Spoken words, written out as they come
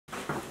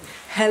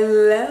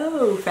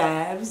Hello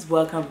fabs,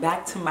 welcome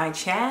back to my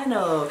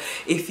channel.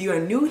 If you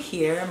are new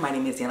here, my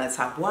name is Daniela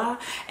Tabois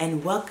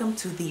and welcome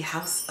to the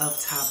House of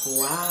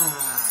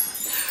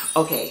Tabois.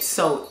 Okay,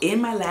 so in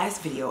my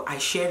last video I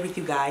shared with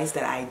you guys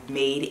that I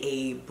made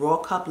a bra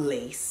cup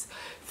lace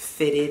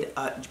fitted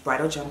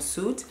bridal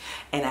jumpsuit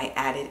and I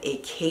added a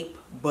cape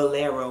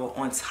Bolero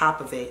on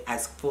top of it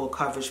as full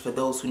coverage for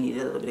those who need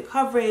a little bit of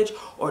coverage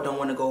or don't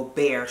want to go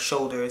bare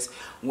shoulders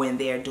when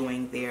they're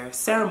doing their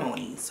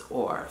ceremonies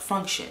or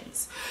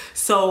functions.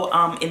 So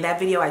in that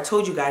video I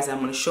told you guys I'm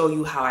going to show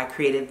you how I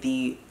created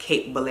the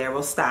cape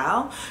Bolero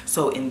style.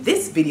 So in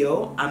this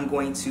video I'm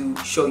going to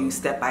show you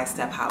step by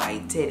step how I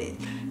did it.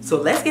 So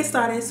let's get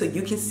started so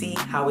you can see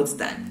how it's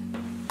done.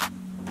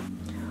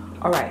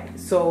 Alright,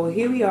 so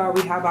here we are,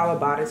 we have our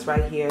bodice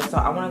right here. So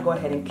I want to go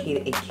ahead and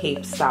create a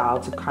cape style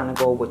to kind of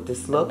go with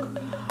this look.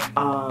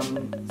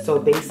 So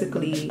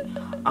basically,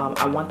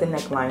 I want the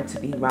neckline to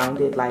be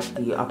rounded like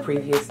the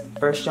previous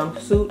first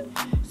jumpsuit.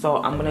 So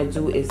I'm going to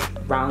do is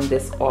round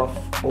this off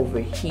over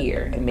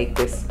here and make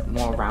this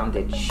more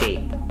rounded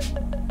shape,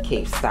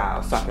 cape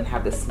style. So I can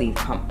have the sleeve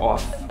come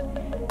off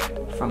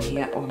from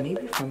here, or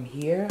maybe from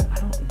here, I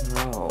don't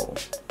know.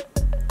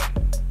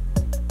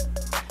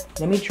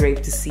 Let me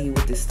drape to see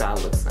what this style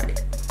looks like.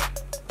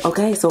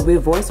 Okay, so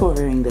we're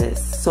voiceovering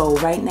this. So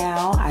right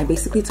now, I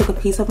basically took a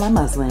piece of my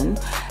muslin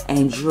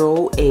and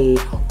drew a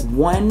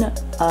 1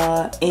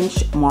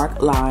 inch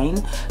mark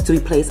line to be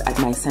placed at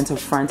my center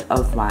front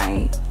of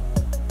my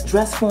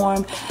dress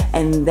form,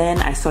 and then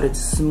I started to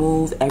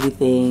smooth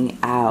everything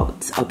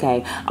out.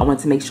 Okay, I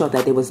wanted to make sure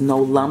that there was no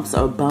lumps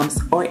or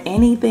bumps or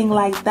anything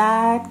like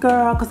that,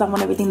 girl, because I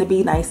want everything to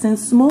be nice and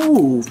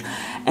smooth.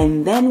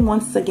 And then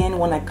once again,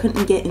 when I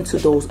couldn't get into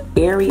those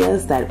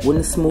areas that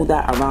wouldn't smooth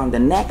out around the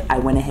neck, I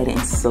went ahead and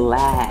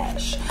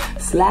slash.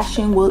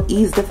 Slashing will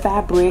ease the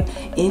fabric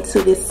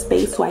into this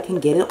space so I can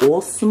get it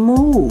all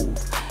smooth.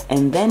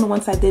 And then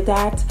once I did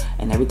that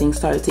and everything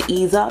started to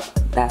ease up,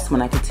 that's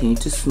when I continued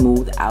to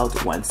smooth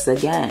out once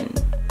again.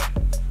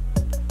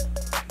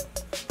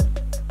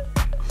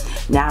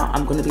 Now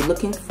I'm going to be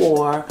looking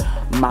for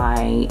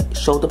my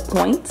shoulder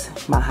point,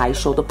 my high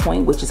shoulder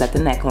point, which is at the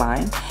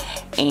neckline.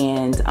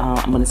 And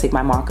I'm going to take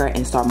my marker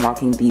and start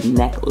marking the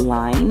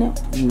neckline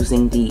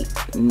using the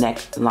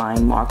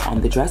neckline mark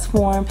on the dress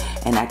form.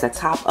 And at the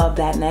top of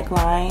that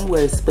neckline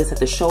where it splits at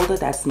the shoulder,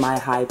 that's my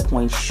high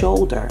point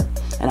shoulder.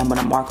 And I'm going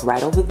to mark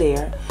right over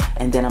there.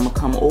 And then I'm going to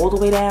come all the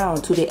way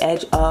down to the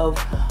edge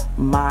of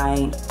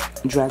my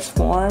dress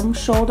form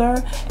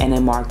shoulder and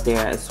then mark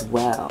there as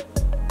well.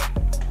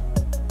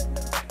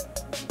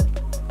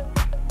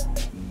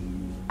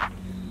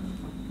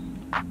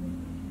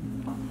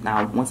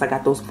 Now, once I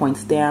got those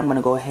points there, I'm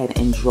gonna go ahead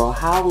and draw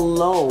how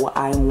low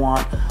I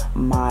want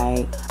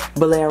my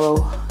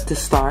Bolero to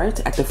start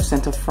at the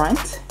center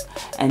front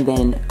and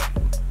then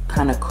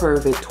kind of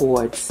curve it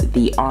towards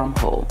the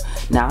armhole.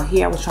 Now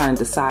here I was trying to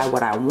decide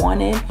what I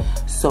wanted,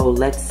 so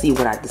let's see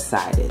what I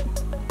decided.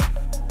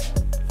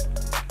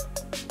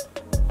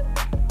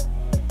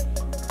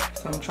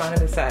 So I'm trying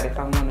to decide if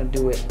I want to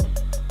do it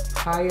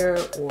higher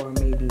or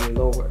maybe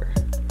lower.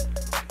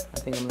 I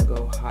think I'm gonna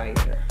go higher.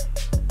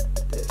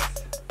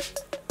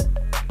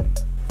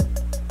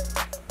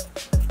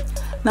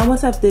 Now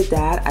once I did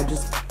that, I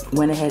just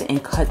went ahead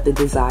and cut the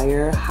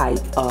desired height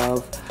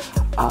of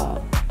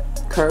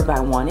curve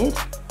I wanted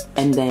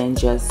and then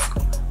just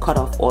cut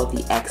off all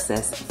the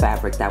excess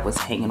fabric that was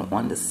hanging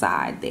on the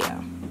side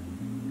there.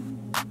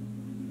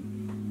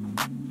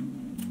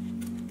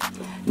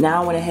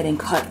 Now I went ahead and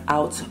cut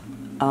out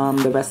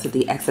the rest of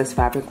the excess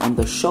fabric on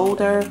the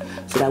shoulder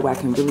so that way I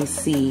can really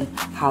see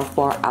how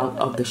far out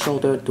of the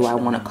shoulder do I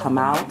want to come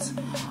out.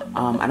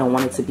 I don't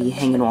want it to be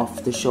hanging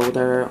off the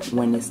shoulder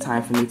when it's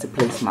time for me to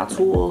place my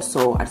tool,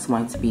 so I just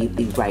want it to be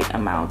the right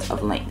amount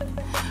of length.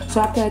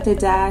 So after I did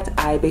that,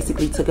 I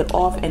basically took it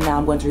off, and now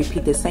I'm going to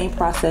repeat the same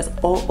process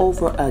all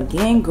over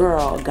again,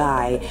 girl,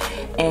 guy,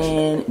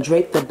 and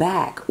drape the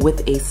back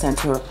with a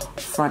center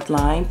front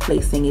line,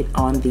 placing it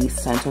on the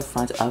center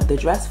front of the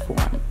dress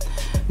form.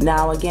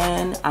 Now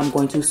again, I'm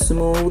going to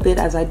smooth it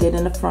as I did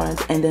in the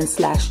front and then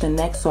slash the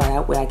neck so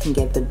that way I can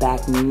get the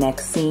back neck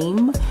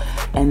seam.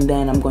 And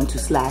then I'm going to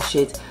slash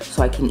it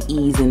so I can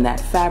ease in that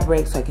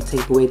fabric so I can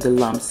take away the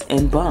lumps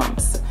and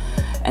bumps.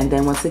 And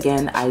then once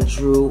again, I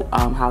drew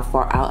how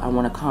far out I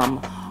want to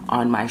come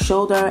on my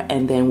shoulder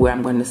and then where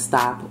I'm going to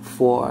stop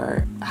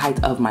for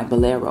height of my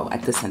Bolero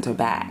at the center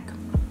back.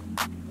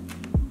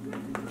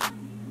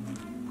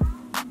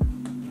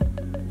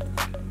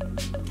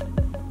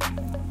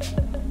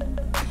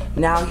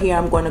 Now here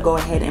I'm going to go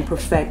ahead and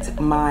perfect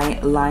my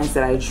lines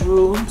that I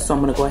drew. So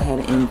I'm going to go ahead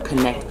and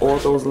connect all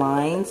those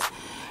lines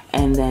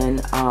and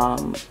then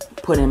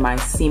put in my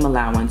seam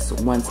allowance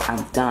once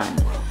I'm done.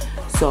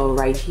 So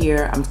right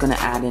here I'm going to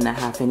add in a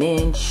 ½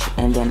 inch,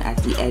 and then at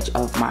the edge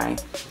of my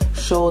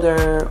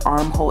shoulder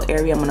armhole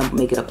area I'm going to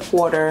make it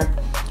 1/4,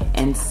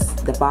 and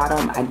the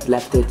bottom I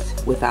left it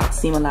without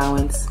seam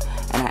allowance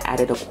and I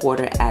added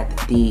 1/4 at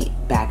the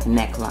back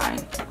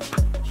neckline.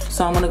 So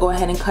So I'm going to go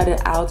ahead and cut it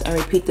out and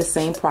repeat the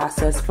same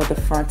process for the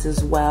front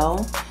as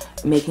well,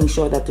 making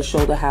sure that the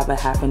shoulder have a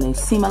 1/2 inch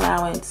seam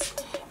allowance,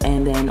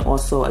 and then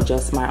also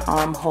adjust my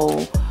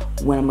armhole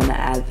when I'm going to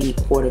add the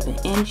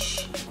 1/4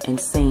 inch, and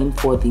same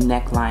for the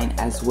neckline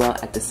as well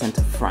at the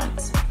center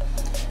front.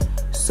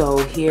 So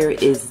here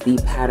is the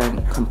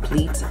pattern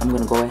complete. I'm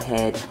going to go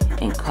ahead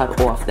and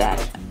cut off that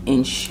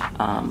inch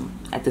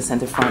at the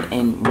center front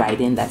and right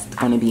in. That's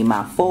going to be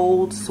my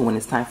fold. So when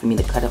it's time for me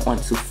to cut it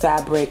onto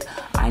fabric,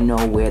 I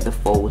know where the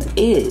fold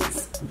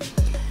is.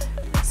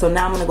 So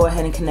now I'm going to go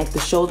ahead and connect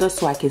the shoulder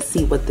so I can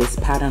see what this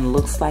pattern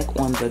looks like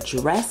on the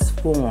dress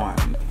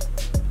form.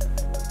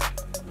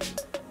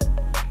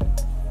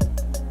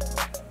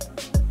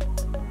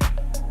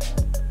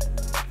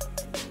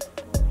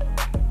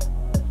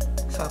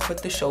 So I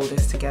put the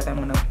shoulders together. I'm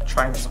going to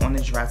try this on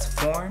the dress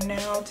form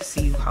now to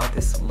see how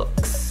this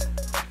looks.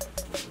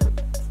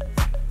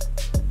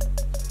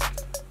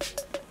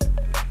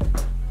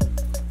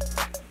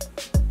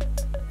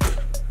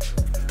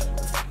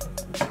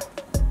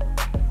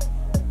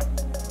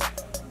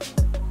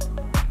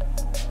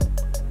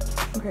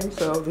 Okay,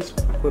 so this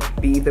would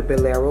be the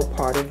Bolero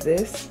part of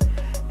this,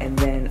 and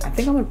then I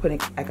think I'm gonna put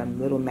like a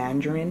little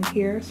mandarin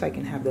here so I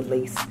can have the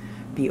lace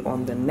be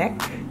on the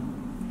neck,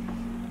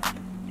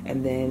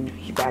 and then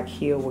back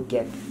here we'll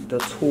get the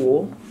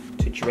tulle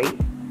to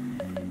drape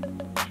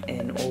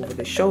and over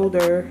the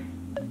shoulder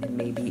and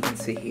maybe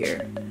into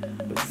here.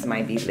 This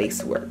might be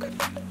lace work.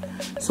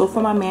 So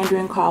for my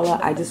mandarin collar,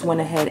 I just went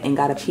ahead and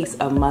got a piece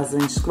of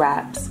muslin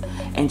scraps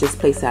and just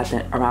place that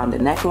around the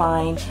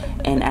neckline.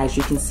 And as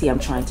you can see, I'm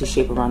trying to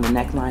shape around the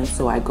neckline,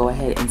 so I go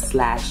ahead and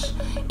slash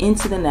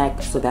into the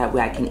neck so that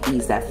way I can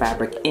ease that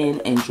fabric in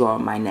and draw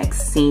my neck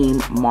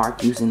seam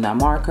mark using the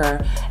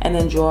marker, and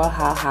then draw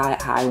how high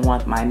I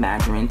want my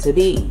mandarin to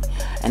be.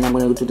 And I'm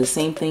going to do the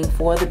same thing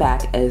for the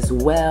back as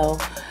well,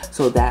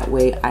 so that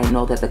way I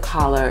know that the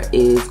collar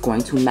is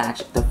going to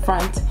match the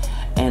front.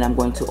 And I'm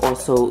going to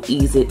also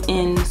ease it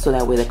in so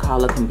that way the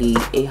collar can be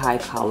a high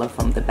collar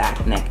from the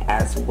back neck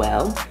as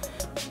well.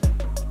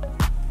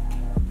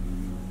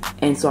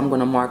 And so I'm going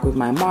to mark with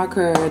my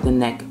marker the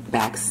neck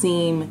back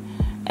seam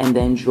and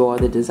then draw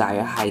the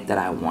desired height that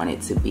I want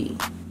it to be.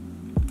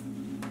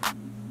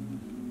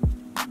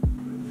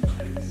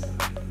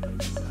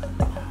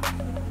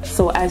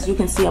 So as you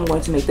can see, I'm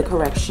going to make the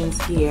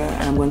corrections here,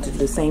 and I'm going to do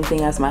the same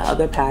thing as my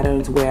other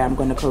patterns where I'm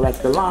going to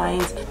correct the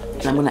lines,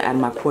 and I'm going to add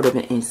my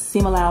 1/4 inch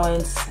seam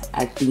allowance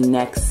at the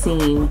neck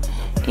seam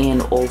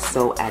and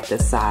also at the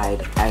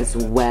side as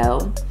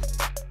well.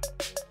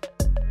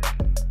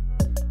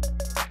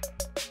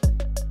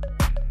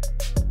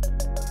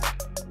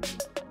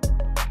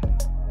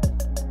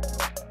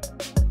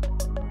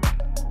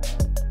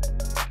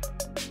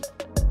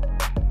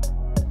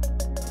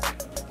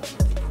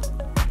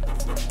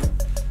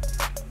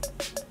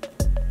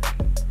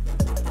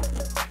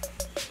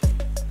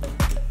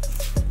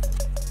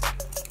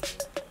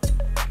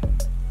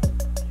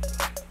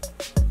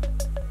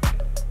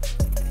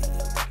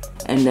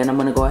 And then I'm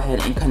going to go ahead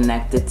and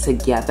connect it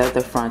together,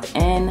 the front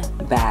and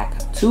back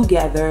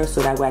together,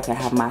 so that way I can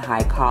have my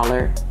high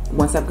collar.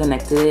 Once I've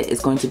connected it,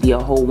 it's going to be a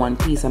whole one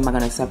piece. I'm not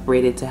going to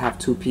separate it to have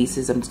two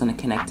pieces. I'm just going to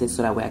connect it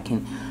so that way I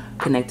can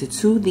connect it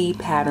to the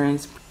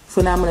patterns.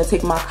 So now I'm going to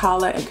take my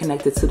collar and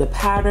connect it to the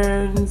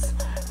patterns,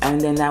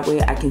 and then that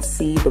way I can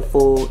see the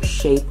full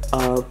shape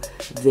of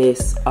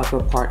this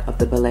upper part of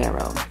the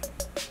Bolero.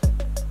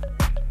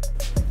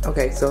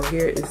 Okay, so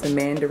here is the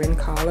mandarin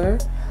collar.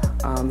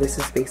 This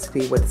is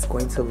basically what it's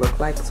going to look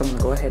like. So I'm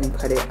gonna go ahead and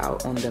cut it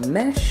out on the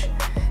mesh,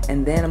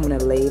 and then I'm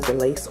gonna lay the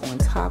lace on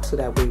top so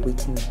that way we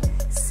can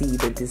see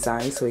the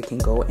design, so it can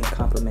go and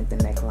complement the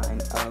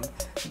neckline of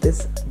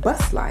this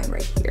bust line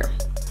right here.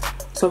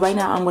 So right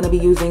now I'm gonna be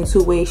using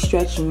two-way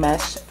stretch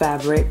mesh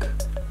fabric.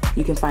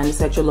 You can find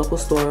this at your local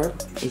store.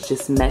 It's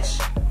just mesh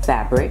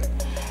fabric.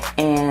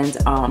 And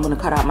I'm gonna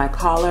cut out my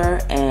collar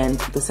and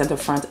the center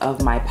front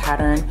of my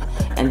pattern,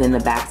 and then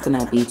the back's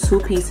gonna be two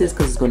pieces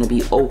because it's gonna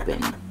be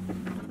open.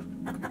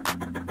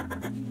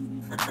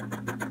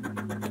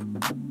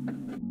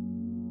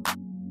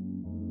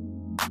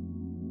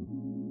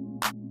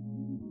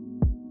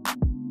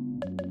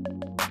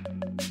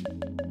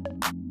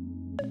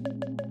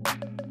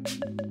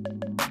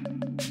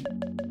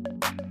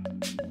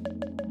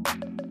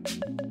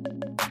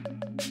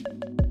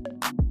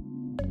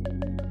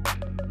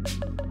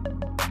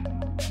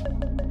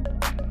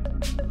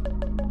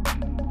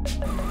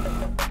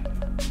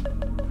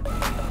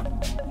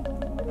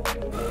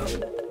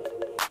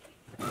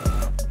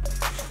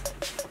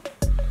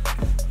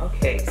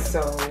 Okay,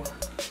 so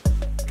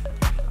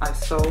I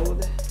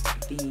sewed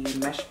the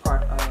mesh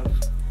part of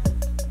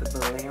the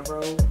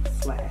Bolero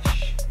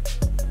slash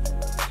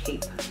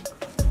cape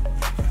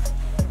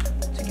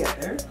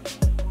together,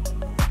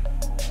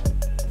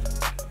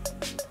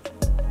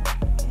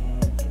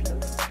 and it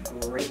looks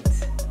great.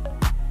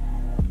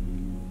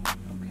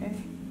 Okay,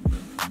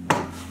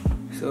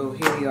 so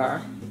here we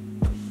are.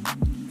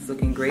 It's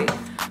looking great.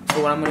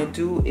 So what I'm going to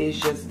do is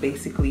just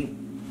basically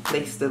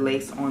place the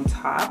lace on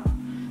top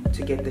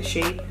to get the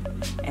shape,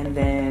 and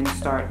then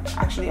start,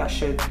 actually I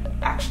should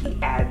actually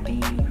add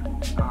the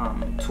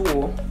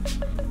tool.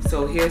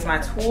 So here's my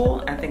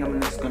tool. I think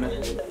I'm just gonna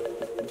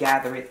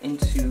gather it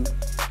into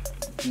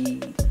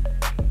the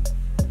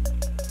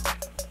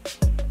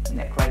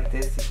neck like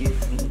this to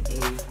give me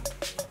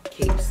a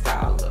cape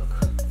style look.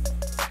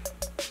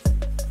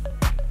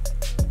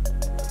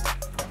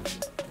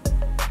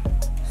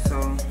 So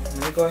let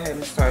me go ahead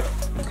and start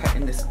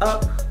cutting this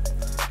up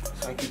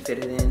so I can fit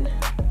it in.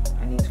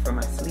 I need for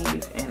my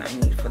sleeve and I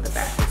need for the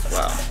back as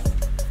well.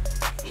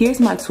 Here's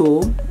my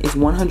tool. It's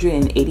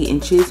 180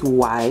 inches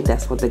wide.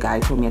 That's what the guy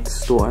told me at the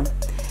store.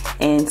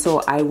 And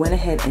so I went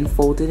ahead and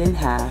folded in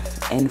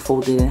half and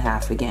folded in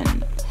half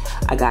again.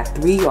 I got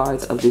 3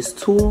 yards of this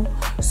tool,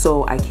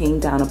 so I came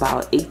down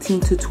about 18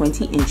 to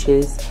 20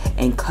 inches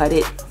and cut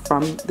it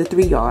from the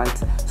 3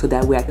 yards so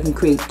that way I can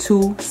create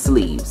 2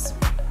 sleeves.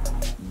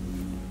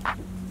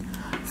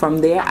 From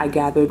there, I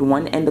gathered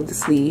one end of the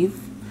sleeve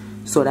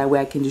so that way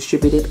I can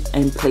distribute it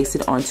and place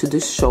it onto the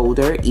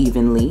shoulder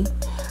evenly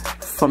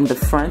from the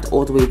front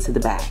all the way to the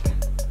back.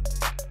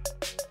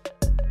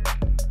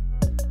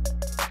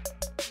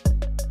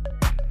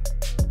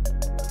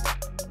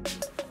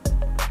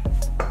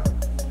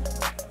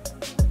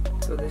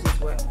 So this is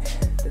what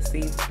the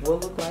sleeve will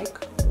look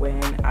like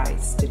when I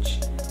stitch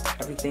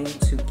everything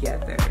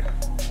together.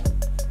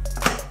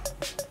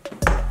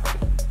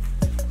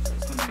 So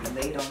it's going to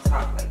be laid on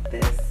top like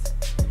this,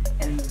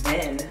 and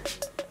then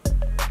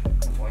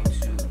I'm going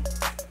to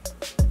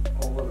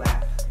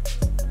overlap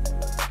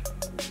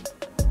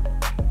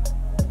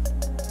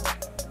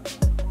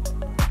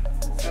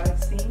the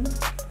side seam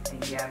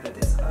and gather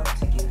this up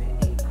to give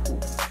it a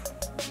poof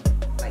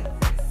like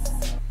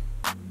this.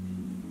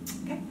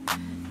 Okay,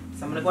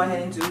 so I'm going to go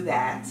ahead and do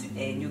that,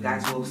 and you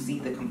guys will see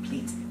the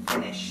complete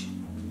finish.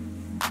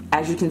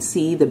 As you can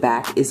see, the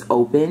back is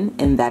open,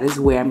 and that is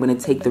where I'm going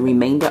to take the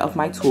remainder of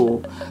my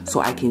tool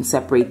so I can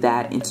separate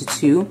that into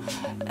two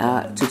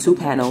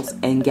panels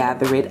and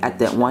gather it at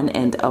the one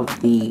end of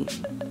the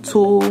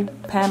tool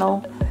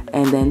panel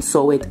and then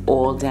sew it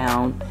all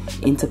down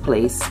into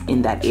place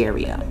in that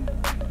area.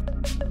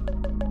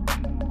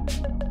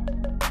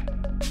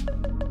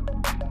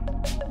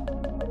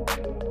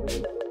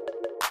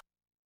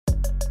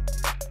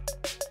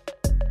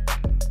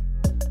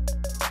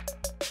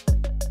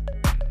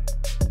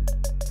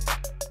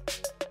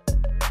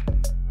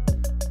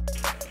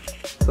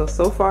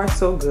 So far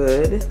so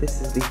good.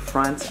 This is the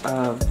front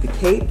of the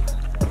cape,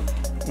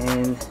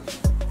 and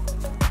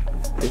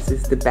this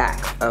is the back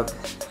of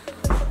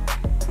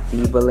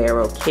the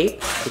Bolero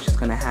cape, which is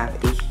going to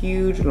have a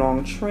huge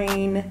long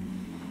train,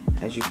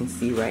 as you can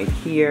see right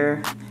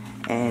here,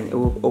 and it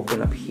will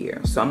open up here.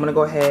 So I'm going to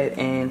go ahead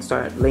and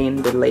start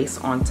laying the lace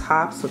on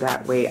top so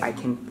that way I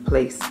can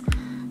place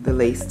the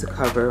lace to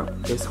cover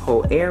this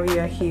whole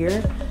area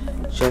here,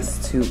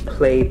 just to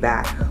play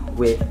back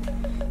with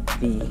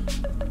the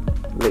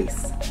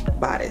lace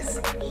bodice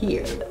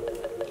here.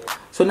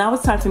 So now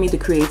it's time for me to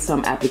create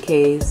some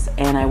appliques,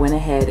 and I went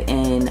ahead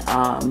and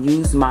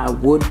used my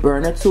wood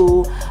burner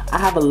tool. I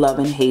have a love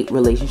and hate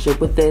relationship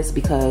with this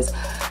because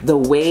the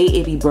way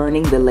it be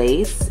burning the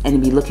lace and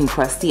it be looking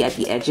crusty at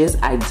the edges,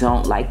 I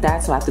don't like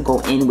that. So I have to go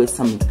in with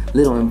some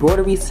little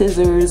embroidery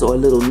scissors or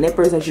little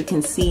nippers, as you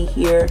can see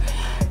here,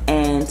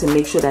 and to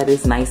make sure that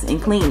it's nice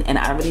and clean. And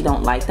I really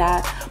don't like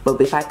that. But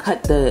if I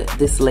cut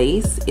this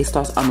lace, it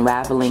starts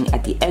unraveling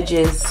at the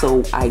edges.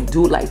 So I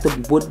do like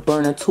the wood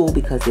burner tool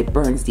because it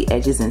burns the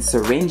edges and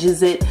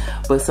syringes it,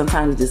 but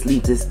sometimes it just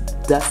leaves this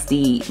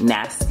dusty,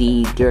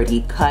 nasty,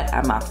 dirty cut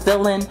I'm not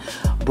feeling.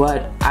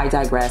 But I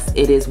digress.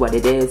 It is what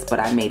it is, but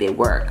I made it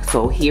work.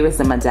 So here is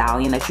the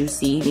medallion that you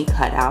see me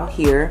cut out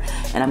here,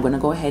 and I'm gonna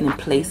go ahead and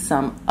place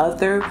some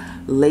other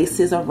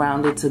laces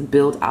around it to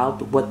build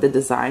out what the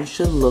design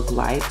should look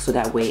like. So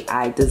that way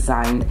I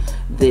designed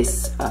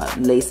this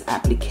lace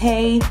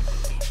applique,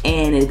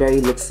 and it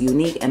very looks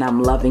unique, and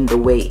I'm loving the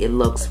way it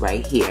looks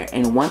right here.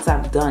 And once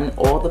I've done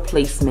all the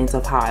placements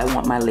of how I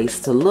want my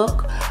lace to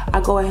look, I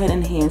go ahead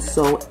and hand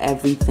sew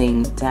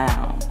everything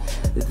down.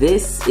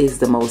 This is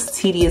the most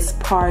tedious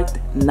part,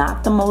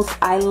 not the most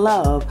I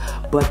love,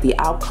 but the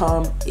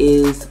outcome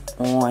is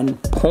on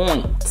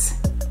point.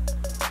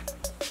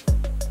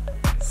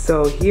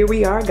 So here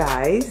we are,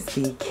 guys.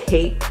 The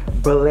cape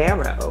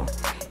Bolero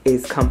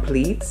is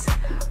complete.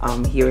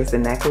 Here is the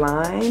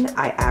neckline.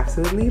 I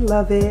absolutely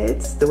love it.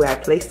 The way I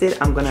placed it,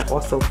 I'm gonna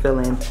also fill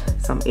in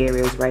some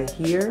areas right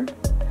here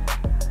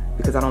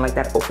because I don't like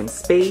that open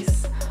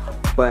space.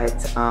 But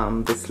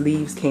the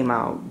sleeves came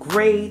out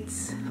great.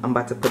 I'm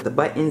about to put the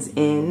buttons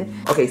in.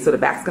 Okay, so the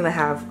back's gonna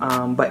have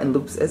button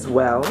loops as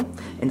well.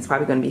 And it's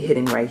probably gonna be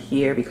hidden right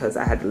here because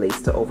I had the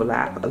lace to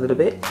overlap a little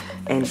bit.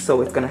 And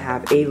so it's gonna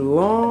have a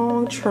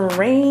long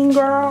train,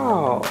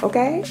 girl,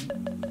 okay?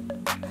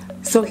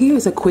 So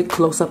here's a quick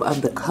close-up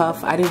of the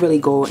cuff. I didn't really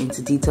go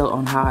into detail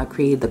on how I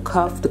created the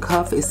cuff. The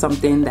cuff is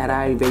something that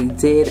I already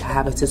did. I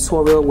have a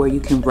tutorial where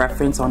you can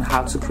reference on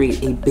how to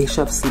create a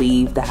bishop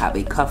sleeve that have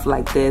a cuff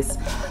like this.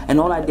 And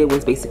all I did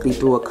was basically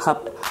threw a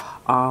cup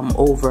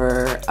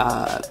over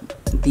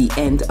the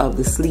end of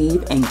the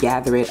sleeve and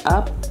gather it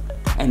up,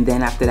 and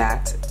then after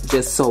that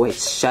just sew it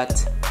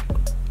shut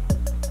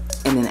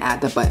and then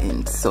add the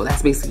buttons. So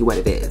that's basically what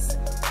it is.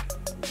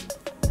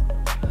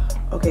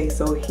 Okay,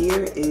 so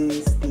here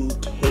is the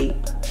cape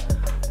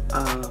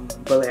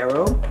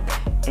Bolero,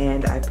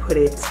 and I put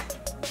it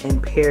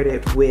and paired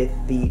it with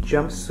the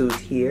jumpsuit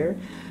here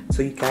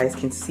so you guys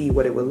can see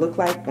what it would look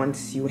like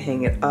once you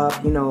hang it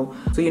up, you know.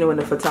 So you know when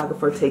the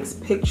photographer takes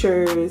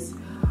pictures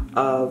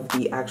of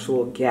the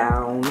actual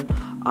gown,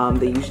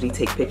 they usually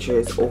take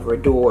pictures over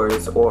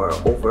doors or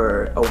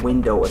over a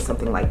window or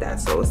something like that,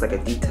 so it's like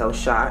a detailed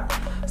shot.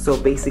 So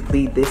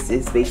basically this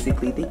is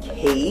basically the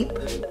cape,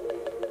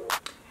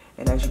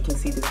 and as you can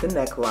see, this is the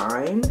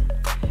neckline,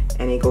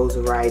 and it goes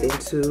right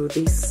into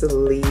the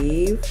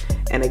sleeve.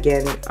 And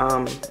again,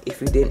 if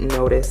you didn't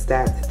notice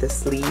that the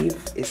sleeve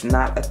is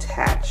not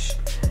attached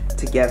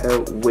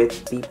together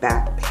with the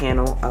back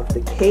panel of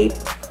the cape.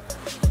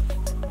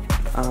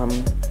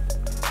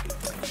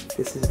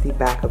 This is the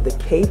back of the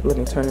cape. Let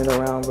me turn it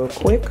around real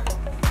quick.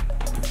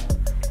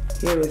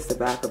 Here is the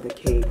back of the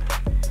cape,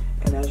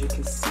 and as you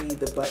can see,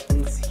 the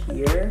buttons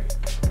here.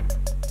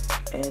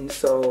 And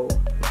so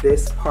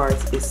this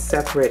part is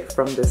separate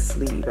from the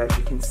sleeve. As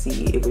you can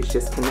see, it was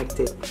just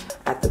connected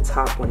at the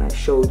top when I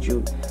showed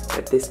you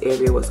that this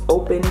area was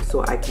open,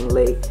 so I can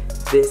lay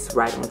this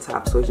right on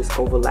top. So it just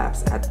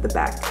overlaps at the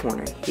back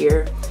corner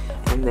here,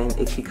 and then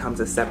it becomes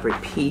a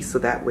separate piece, so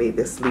that way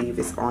the sleeve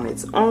is on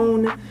its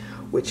own,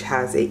 which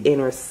has an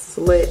inner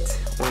slit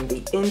on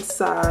the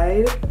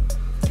inside,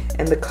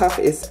 and the cuff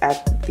is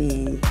at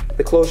the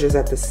closure is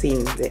at the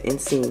seam, the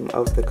inseam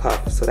of the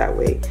cuff, so that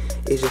way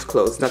it's just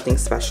closed. Nothing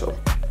special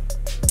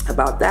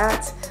about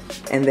that.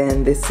 And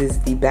then this is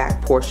the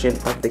back portion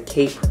of the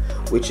cape,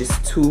 which is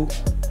 2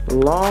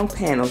 long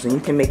panels, and you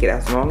can make it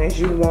as long as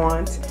you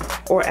want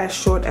or as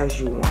short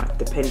as you want,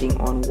 depending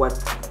on what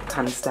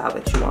kind of style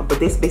that you want. But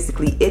this is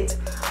basically it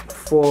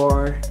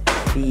for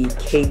the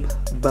cape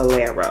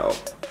Bolero.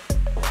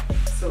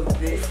 So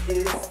this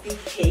is the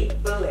cape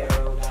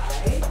Bolero,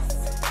 guys.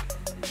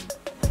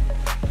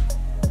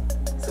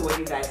 So what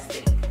do you guys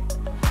think?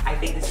 I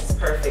think this is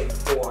perfect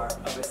for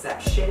a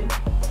reception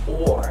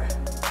or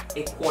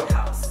a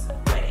courthouse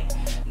wedding.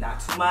 Not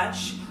too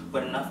much,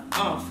 but enough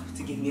oomph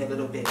to give me a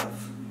little bit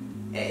of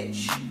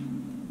edge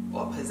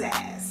or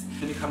pizzazz.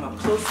 Let me come up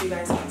close so you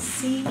guys can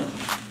see.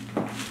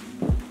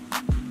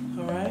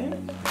 Alright.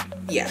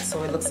 Yeah,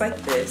 so it looks like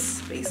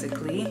this,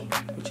 basically,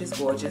 which is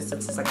gorgeous.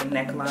 This is like a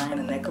neckline,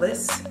 a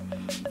necklace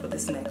for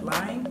this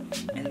neckline.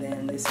 And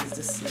then this is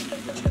the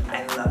sleeve, which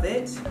I love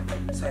it.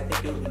 So I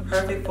think it will be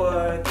perfect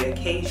for the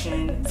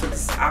occasion. So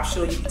this is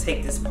optional. You can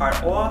take this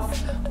part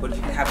off, but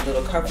you can have a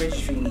little coverage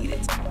if you need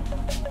it.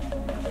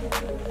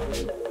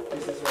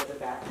 This is what the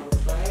back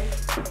looks like.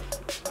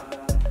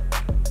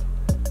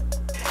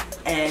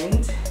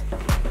 And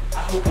I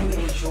hope you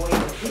enjoyed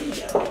the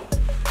video.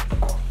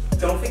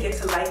 Don't forget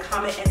to like,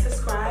 comment, and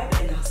subscribe,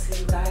 and I'll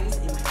see you guys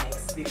in my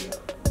next video.